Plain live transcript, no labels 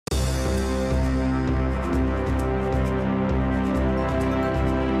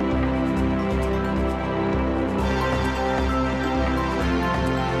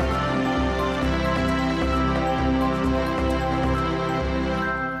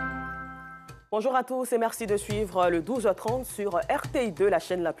Bonjour à tous et merci de suivre le 12h30 sur RTI 2, la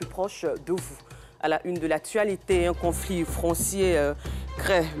chaîne la plus proche de vous. À la une de l'actualité, un conflit foncier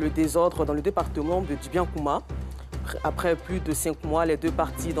crée le désordre dans le département de Biancouma. Après plus de 5 mois, les deux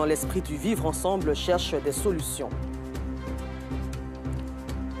parties, dans l'esprit du vivre ensemble, cherchent des solutions.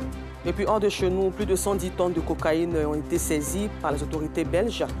 Et puis hors de chez nous, plus de 110 tonnes de cocaïne ont été saisies par les autorités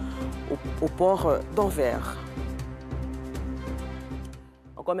belges au port d'Anvers.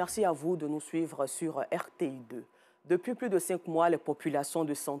 Encore merci à vous de nous suivre sur RTI 2. Depuis plus de 5 mois, les populations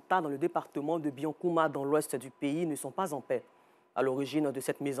de Santa dans le département de Biancouma dans l'ouest du pays ne sont pas en paix. À l'origine de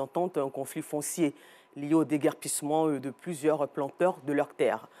cette mésentente, un conflit foncier lié au déguerpissement de plusieurs planteurs de leurs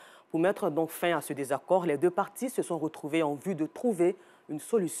terres. Pour mettre donc fin à ce désaccord, les deux parties se sont retrouvées en vue de trouver une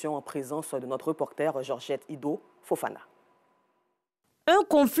solution en présence de notre reporter Georgette Ido-Fofana. Un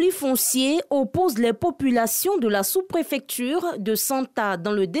conflit foncier oppose les populations de la sous-préfecture de Santa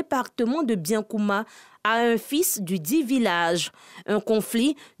dans le département de Biancouma à un fils du dit village. Un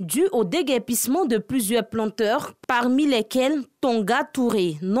conflit dû au déguerpissement de plusieurs planteurs, parmi lesquels Tonga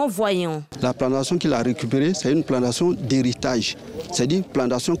Touré, non-voyant. La plantation qu'il a récupérée, c'est une plantation d'héritage. C'est-à-dire une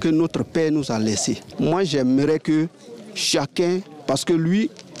plantation que notre père nous a laissée. Moi, j'aimerais que chacun, parce que lui,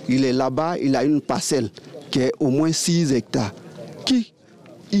 il est là-bas, il a une parcelle qui est au moins 6 hectares. Qui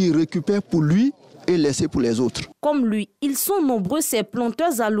il récupère pour lui et laisser pour les autres. Comme lui, ils sont nombreux ces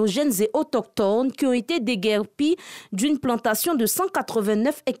planteurs allogènes et autochtones qui ont été déguerpis d'une plantation de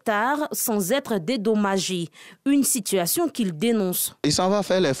 189 hectares sans être dédommagés. Une situation qu'ils dénoncent. Il s'en va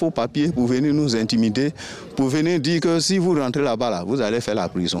faire les faux papiers pour venir nous intimider, pour venir dire que si vous rentrez là-bas, vous allez faire la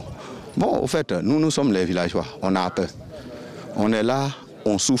prison. Bon, au fait, nous sommes les villageois, on a peur. On est là,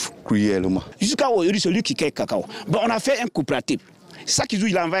 on souffre cruellement. Jusqu'à aujourd'hui, celui qui crée cacao. Bon, on a fait un coopératif. Chaque jour,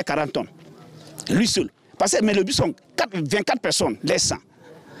 il a envoyé 40 tonnes. Lui seul. Parce que mais le but sont 24 personnes, les 100.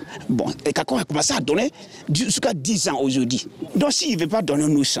 Bon, et Cacao a commencé à donner jusqu'à 10 ans aujourd'hui. Donc s'il ne veut pas donner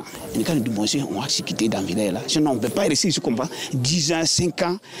nos 100, il dit bon, on va se quitter dans le village là. Sinon on ne peut pas rester ici comme ça. 10 ans, 5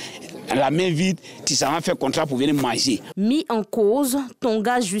 ans, la main vide, tu s'en vas faire contrat pour venir manger. Mis en cause,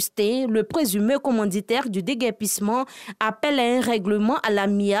 Tonga Justin, le présumé commanditaire du déguerpissement, appelle à un règlement à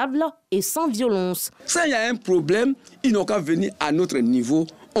l'amiable et sans violence. S'il y a un problème, ils n'ont qu'à venir à notre niveau,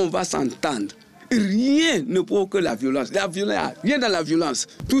 on va s'entendre. Rien ne provoque la violence. Rien dans la violence.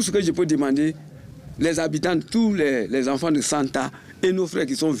 Tout ce que je peux demander, les habitants, tous les enfants de Santa et nos frères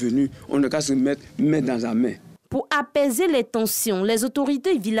qui sont venus, on n'a qu'à se mettre main dans la main. Pour apaiser les tensions, les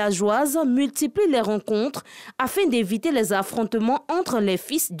autorités villageoises multiplient les rencontres afin d'éviter les affrontements entre les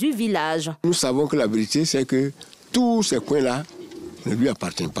fils du village. Nous savons que la vérité, c'est que tous ces coins-là ne lui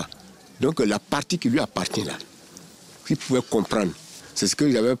appartiennent pas. Donc la partie qui lui appartient là, qu'il pouvait comprendre, c'est ce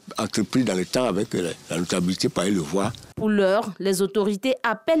que j'avais entrepris dans le temps avec la notabilité par le voir. Pour l'heure, les autorités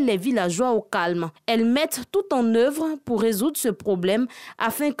appellent les villageois au calme. Elles mettent tout en œuvre pour résoudre ce problème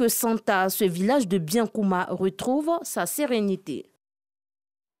afin que Santa, ce village de Biancouma, retrouve sa sérénité.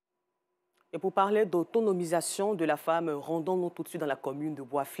 Et pour parler d'autonomisation de la femme, rendons-nous tout de suite dans la commune de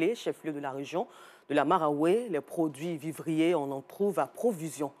Boisflé, chef-lieu de la région de la Maraoué. Les produits vivriers, on en trouve à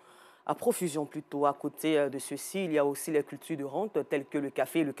profusion. À côté de ceci, il y a aussi les cultures de rente telles que le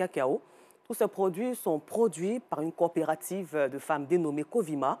café et le cacao. Tous ces produits sont produits par une coopérative de femmes dénommée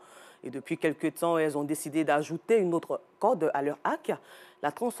Covima. Et depuis quelques temps, elles ont décidé d'ajouter une autre corde à leur arc,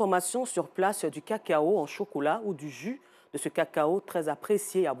 la transformation sur place du cacao en chocolat ou du jus de ce cacao très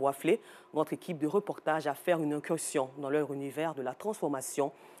apprécié à Boisflé. Notre équipe de reportage a fait une incursion dans leur univers de la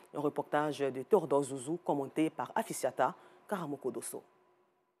transformation. Un reportage de Théodore Zouzou commenté par Afisiata Karamokodoso.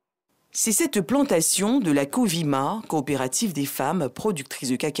 C'est cette plantation de la Covima, coopérative des femmes productrices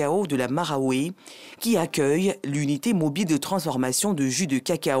de cacao de la Maraoué, qui accueille l'unité mobile de transformation de jus de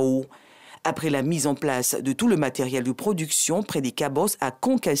cacao. Après la mise en place de tout le matériel de production près des cabosses à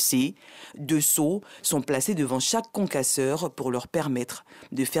concasser, 2 seaux sont placés devant chaque concasseur pour leur permettre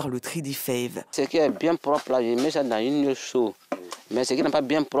de faire le tri des fèves. Ce qui est bien propre, là, je mets ça dans une seau. Mais ce qui n'est pas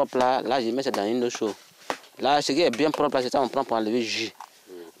bien propre, là, je mets ça dans une seau. Là, ce qui est bien propre, c'est ça, on prend pour enlever le jus.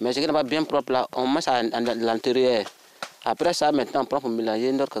 Mais ce qui n'est pas bien propre, là, on met ça à l'intérieur. Après ça, maintenant, on prend pour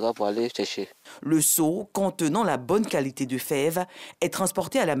mélanger notre cacao pour aller sécher. Le seau, contenant la bonne qualité de fèves, est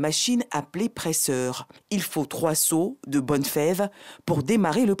transporté à la machine appelée presseur. Il faut 3 seaux de bonnes fèves pour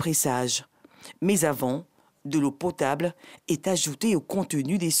démarrer le pressage. Mais avant, de l'eau potable est ajoutée au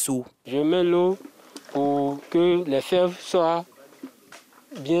contenu des seaux. Je mets l'eau pour que les fèves soient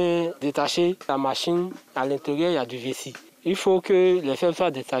bien détachées. La machine, à l'intérieur, il y a du vessie. Il faut que les fèves soient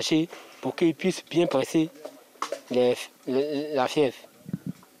détachées pour qu'ils puissent bien presser la fève.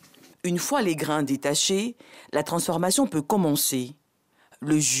 Une fois les grains détachés, la transformation peut commencer.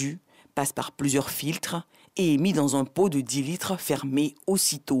 Le jus passe par plusieurs filtres et est mis dans un pot de 10 litres fermé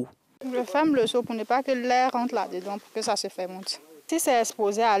aussitôt. Je ferme le seau pour ne pas que l'air rentre là-dedans, pour que ça se fermente. Si c'est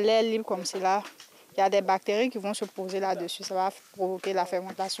exposé à l'air libre comme cela, il y a des bactéries qui vont se poser là-dessus. Ça va provoquer la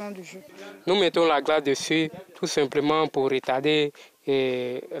fermentation du jus. Nous mettons la glace dessus tout simplement pour retarder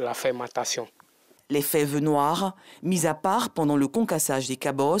la fermentation. Les fèves noires, mises à part pendant le concassage des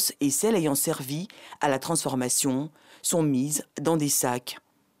cabosses et celles ayant servi à la transformation, sont mises dans des sacs.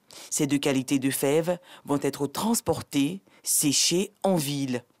 Ces deux qualités de fèves vont être transportées, séchées en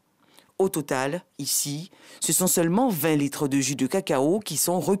ville. Au total, ici, ce sont seulement 20 litres de jus de cacao qui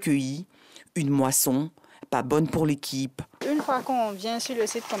sont recueillis. Une moisson pas bonne pour l'équipe. Une fois qu'on vient sur le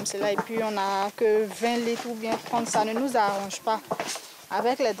site comme cela et puis on n'a que 20 litres ou bien 30, ça ne nous arrange pas.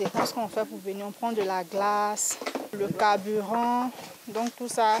 Avec les dépenses qu'on fait pour venir, on prend de la glace, le carburant, donc tout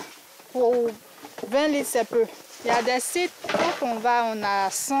ça, pour 20 litres c'est peu. Il y a des sites, quand on va, on a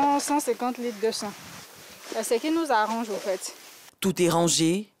 100, 150 litres, 200. C'est ce qui nous arrange au fait. Tout est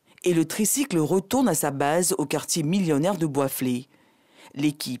rangé et le tricycle retourne à sa base au quartier millionnaire de Boisflé.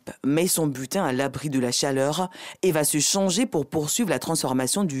 L'équipe met son butin à l'abri de la chaleur et va se changer pour poursuivre la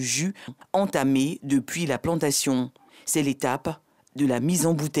transformation du jus entamé depuis la plantation. C'est l'étape de la mise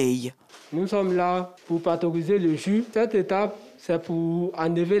en bouteille. Nous sommes là pour pasteuriser le jus. Cette étape, c'est pour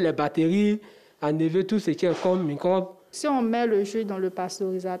enlever les bactéries, enlever tout ce qui est comme microbes. Si on met le jus dans le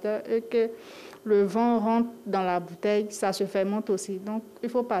pasteurisateur et que le vent rentre dans la bouteille, ça se fermente aussi. Donc il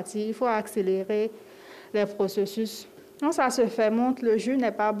faut partir, il faut accélérer les processus. Quand ça se fermente, le jus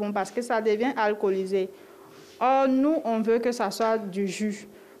n'est pas bon parce que ça devient alcoolisé. Or, nous, on veut que ça soit du jus,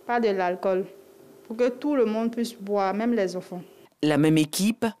 pas de l'alcool, pour que tout le monde puisse boire, même les enfants. La même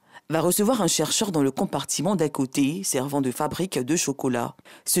équipe va recevoir un chercheur dans le compartiment d'à côté, servant de fabrique de chocolat.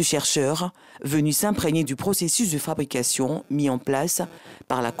 Ce chercheur, venu s'imprégner du processus de fabrication mis en place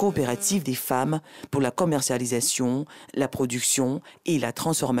par la coopérative des femmes pour la commercialisation, la production et la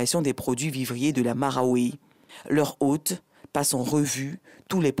transformation des produits vivriers de la Maraoué. Leur hôte passe en revue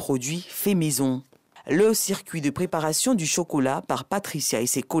tous les produits faits maison. Le circuit de préparation du chocolat par Patricia et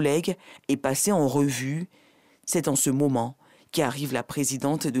ses collègues est passé en revue. C'est en ce moment qu'arrive la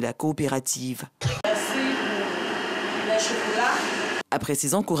présidente de la coopérative. Merci pour les chocolats. Après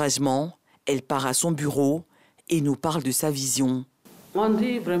ces encouragements, elle part à son bureau et nous parle de sa vision. On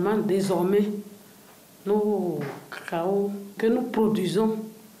dit vraiment désormais, nos cacao que nous produisons,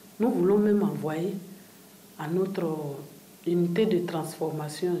 nous voulons même envoyer à notre unité de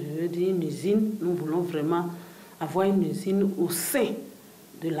transformation, je veux dire une usine. Nous voulons vraiment avoir une usine au sein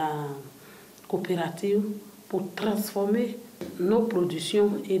de la coopérative pour transformer nos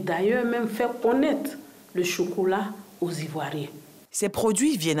productions et d'ailleurs même faire connaître le chocolat aux Ivoiriens. Ces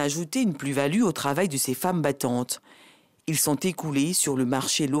produits viennent ajouter une plus-value au travail de ces femmes battantes. Ils sont écoulés sur le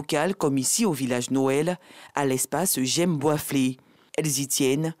marché local comme ici au village Noël, à l'espace J'aime Boisflé. Elles y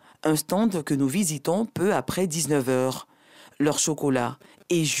tiennent un stand que nous visitons peu après 19h. Leur chocolat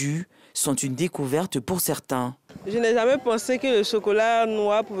et jus sont une découverte pour certains. Je n'ai jamais pensé que le chocolat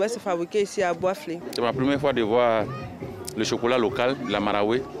noir pouvait se fabriquer ici à Boisflé. C'est ma première fois de voir le chocolat local de la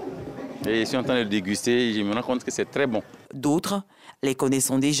Maraoué. Et je suis en train de le déguster et je me rends compte que c'est très bon. D'autres, les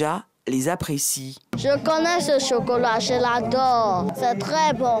connaissant déjà, les apprécient. Je connais ce chocolat, je l'adore, c'est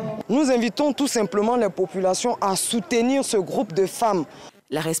très bon. Nous invitons tout simplement les populations à soutenir ce groupe de femmes.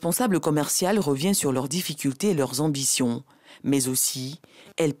 La responsable commerciale revient sur leurs difficultés et leurs ambitions. Mais aussi,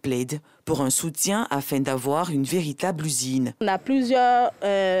 elle plaide pour un soutien afin d'avoir une véritable usine. On a plusieurs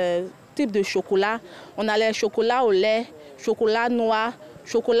types de chocolat. On a les chocolats au lait, chocolat noir,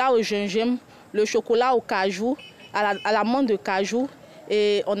 chocolat au gingembre, le chocolat au cajou, à l'amande de cajou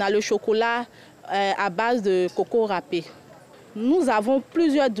et on a le chocolat à base de coco râpé. Nous avons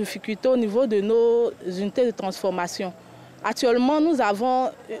plusieurs difficultés au niveau de nos unités de transformation. Actuellement, nous avons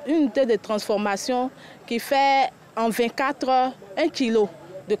une unité de transformation qui fait en 24 heures 1 kg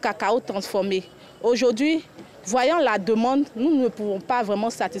de cacao transformé. Aujourd'hui, voyant la demande, nous ne pouvons pas vraiment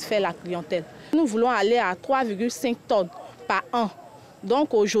satisfaire la clientèle. Nous voulons aller à 3,5 tonnes par an.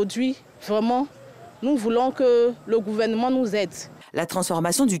 Donc aujourd'hui, vraiment, nous voulons que le gouvernement nous aide. La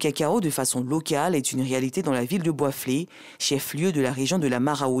transformation du cacao de façon locale est une réalité dans la ville de Boisflé, chef-lieu de la région de la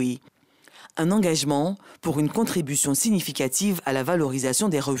Maraoué. Un engagement pour une contribution significative à la valorisation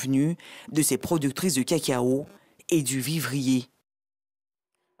des revenus de ces productrices de cacao et du vivrier.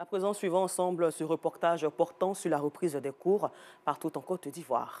 À présent, suivons ensemble ce reportage portant sur la reprise des cours partout en Côte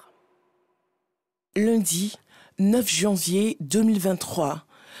d'Ivoire. Lundi 9 janvier 2023.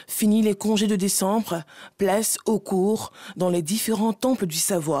 Fini les congés de décembre, place aux cours dans les différents temples du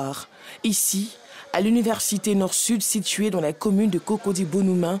savoir. Ici, À l'université Nord-Sud située dans la commune de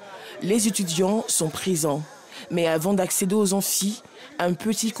Cocody-Bonoumin, les étudiants sont présents. Mais avant d'accéder aux amphis, un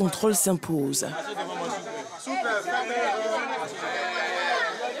petit contrôle s'impose.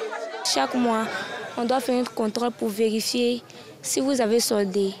 Chaque mois, on doit faire un contrôle pour vérifier si vous avez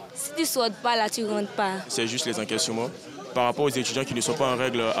soldé. Si tu ne soldes pas, là, tu ne rentres pas. C'est juste les encaissements par rapport aux étudiants qui ne sont pas en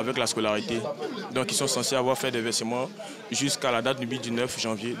règle avec la scolarité. Donc, ils sont censés avoir fait des versements jusqu'à la date du 9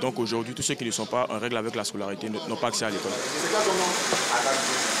 janvier. Donc, aujourd'hui, tous ceux qui ne sont pas en règle avec la scolarité n'ont pas accès à l'école.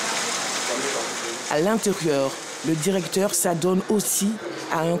 À l'intérieur, le directeur s'adonne aussi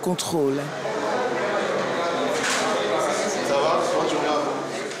à un contrôle.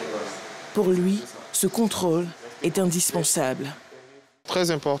 Pour lui, ce contrôle est indispensable.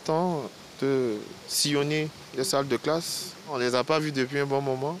 Très important de sillonner les salles de classe. On ne les a pas vues depuis un bon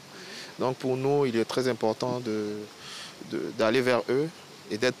moment. Donc pour nous, il est très important d'aller vers eux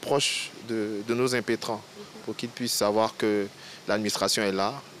et d'être proche de nos impétrants pour qu'ils puissent savoir que l'administration est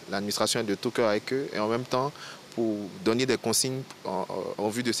là, l'administration est de tout cœur avec eux et en même temps pour donner des consignes en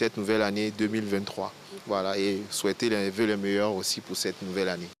vue de cette nouvelle année 2023. Voilà, et souhaiter les vœux les meilleurs aussi pour cette nouvelle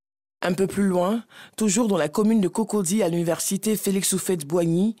année. Un peu plus loin, toujours dans la commune de Cocody à l'université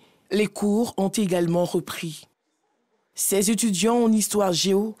Félix-Houphouët-Boigny, les cours ont également repris. Ces étudiants en histoire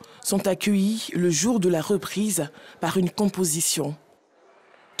géo sont accueillis le jour de la reprise par une composition.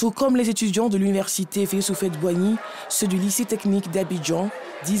 Tout comme les étudiants de l'université Félix-Houphouët-Boigny, ceux du lycée technique d'Abidjan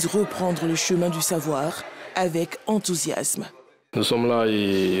disent reprendre le chemin du savoir avec enthousiasme. Nous sommes là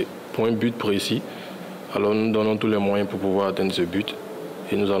pour un but précis, alors nous donnons tous les moyens pour pouvoir atteindre ce but.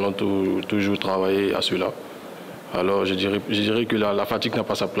 Et nous allons toujours travailler à cela. Alors je dirais que la fatigue n'a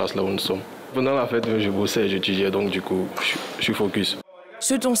pas sa place là où nous sommes. Pendant la fête, je bossais et j'étudiais, donc du coup, je suis focus.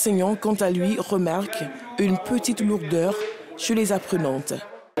 Cet enseignant, quant à lui, remarque une petite lourdeur chez les apprenantes.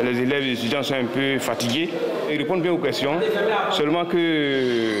 Les élèves et les étudiants sont un peu fatigués. Ils répondent bien aux questions, seulement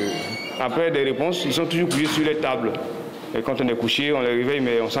qu'après des réponses, ils sont toujours couchés sur les tables. Et quand on est couché, on les réveille,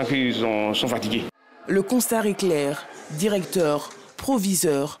 mais on sent qu'ils sont fatigués. Le constat est clair. Directeur,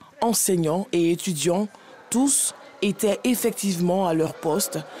 proviseurs, enseignants et étudiants, tous étaient effectivement à leur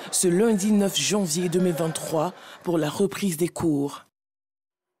poste ce lundi 9 janvier 2023 pour la reprise des cours.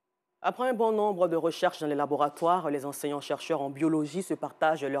 Après un bon nombre de recherches dans les laboratoires, les enseignants-chercheurs en biologie se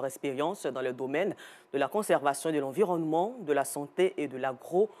partagent leur expérience dans le domaine de la conservation de l'environnement, de la santé et de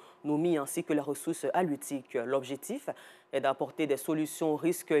l'agronomie ainsi que les ressources halieutiques. L'objectif est d'apporter des solutions aux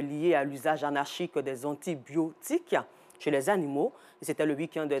risques liés à l'usage anarchique des antibiotiques chez les animaux. C'était le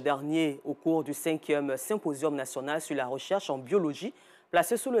week-end dernier au cours du 5e symposium national sur la recherche en biologie,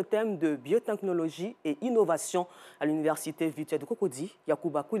 placé sous le thème de biotechnologie et innovation à l'université virtuelle de Cocody.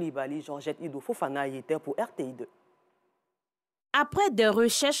 Yacouba Koulibaly, Georgette Ido Fofana y étaient pour RTI 2. Après des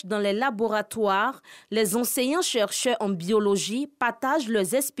recherches dans les laboratoires, les enseignants-chercheurs en biologie partagent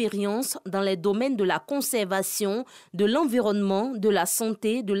leurs expériences dans les domaines de la conservation, de l'environnement, de la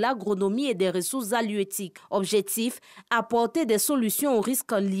santé, de l'agronomie et des ressources halieutiques. Objectif, apporter des solutions aux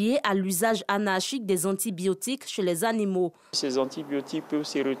risques liés à l'usage anarchique des antibiotiques chez les animaux. Ces antibiotiques peuvent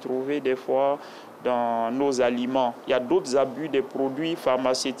se retrouver des fois dans nos aliments. Il y a d'autres abus des produits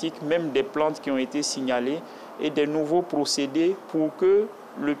pharmaceutiques, même des plantes qui ont été signalées, et des nouveaux procédés pour que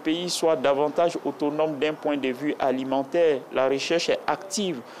le pays soit davantage autonome d'un point de vue alimentaire. La recherche est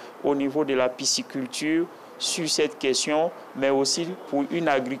active au niveau de la pisciculture sur cette question, mais aussi pour une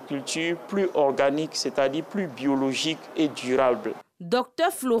agriculture plus organique, c'est-à-dire plus biologique et durable. Dr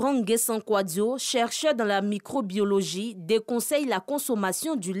Florent Nguessan-Kouadio, chercheur dans la microbiologie, déconseille la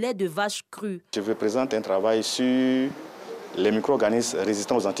consommation du lait de vache cru. Je vous présente un travail sur les micro-organismes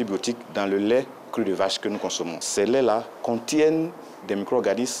résistants aux antibiotiques dans le lait cru de vache que nous consommons. Ces laits-là contiennent des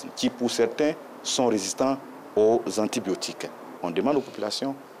micro-organismes qui, pour certains, sont résistants aux antibiotiques. On demande aux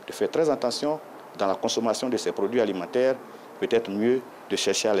populations de faire très attention dans la consommation de ces produits alimentaires, peut-être mieux de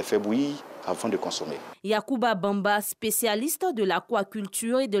chercher à les faire bouillir avant de consommer. Yacouba Bamba, spécialiste de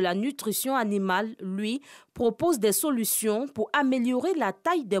l'aquaculture et de la nutrition animale, lui, propose des solutions pour améliorer la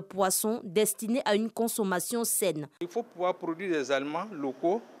taille des poissons destinés à une consommation saine. Il faut pouvoir produire des aliments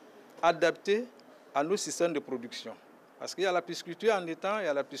locaux adaptés à nos systèmes de production. Parce qu'il y a la pisciculture en étang et il y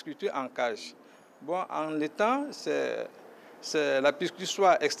a la pisciculture en cage. Bon, en étang, c'est la pisciculture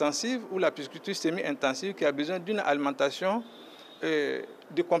soit extensive ou la pisciculture semi-intensive qui a besoin d'une alimentation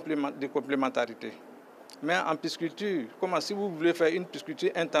de complémentarité. Mais en pisciculture, comme si vous voulez faire une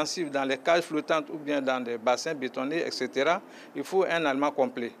pisciculture intensive dans les cages flottantes ou bien dans des bassins bétonnés, etc., il faut un aliment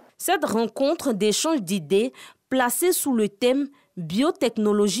complet. Cette rencontre d'échange d'idées, placée sous le thème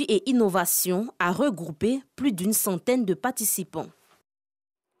biotechnologie et innovation, a regroupé plus d'une centaine de participants.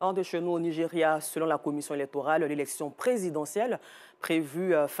 Hors de chez nous au Nigeria, selon la commission électorale, l'élection présidentielle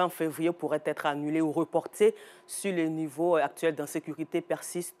prévue fin février pourrait être annulée ou reportée si les niveaux actuels d'insécurité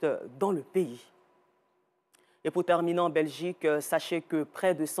persistent dans le pays. Et pour terminer en Belgique, sachez que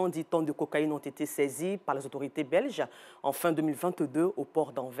près de 110 tonnes de cocaïne ont été saisies par les autorités belges en fin 2022 au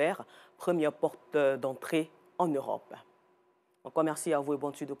port d'Anvers, première porte d'entrée en Europe. Encore merci à vous et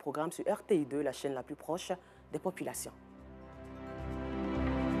bonne suite de programme sur RTI 2, la chaîne la plus proche des populations.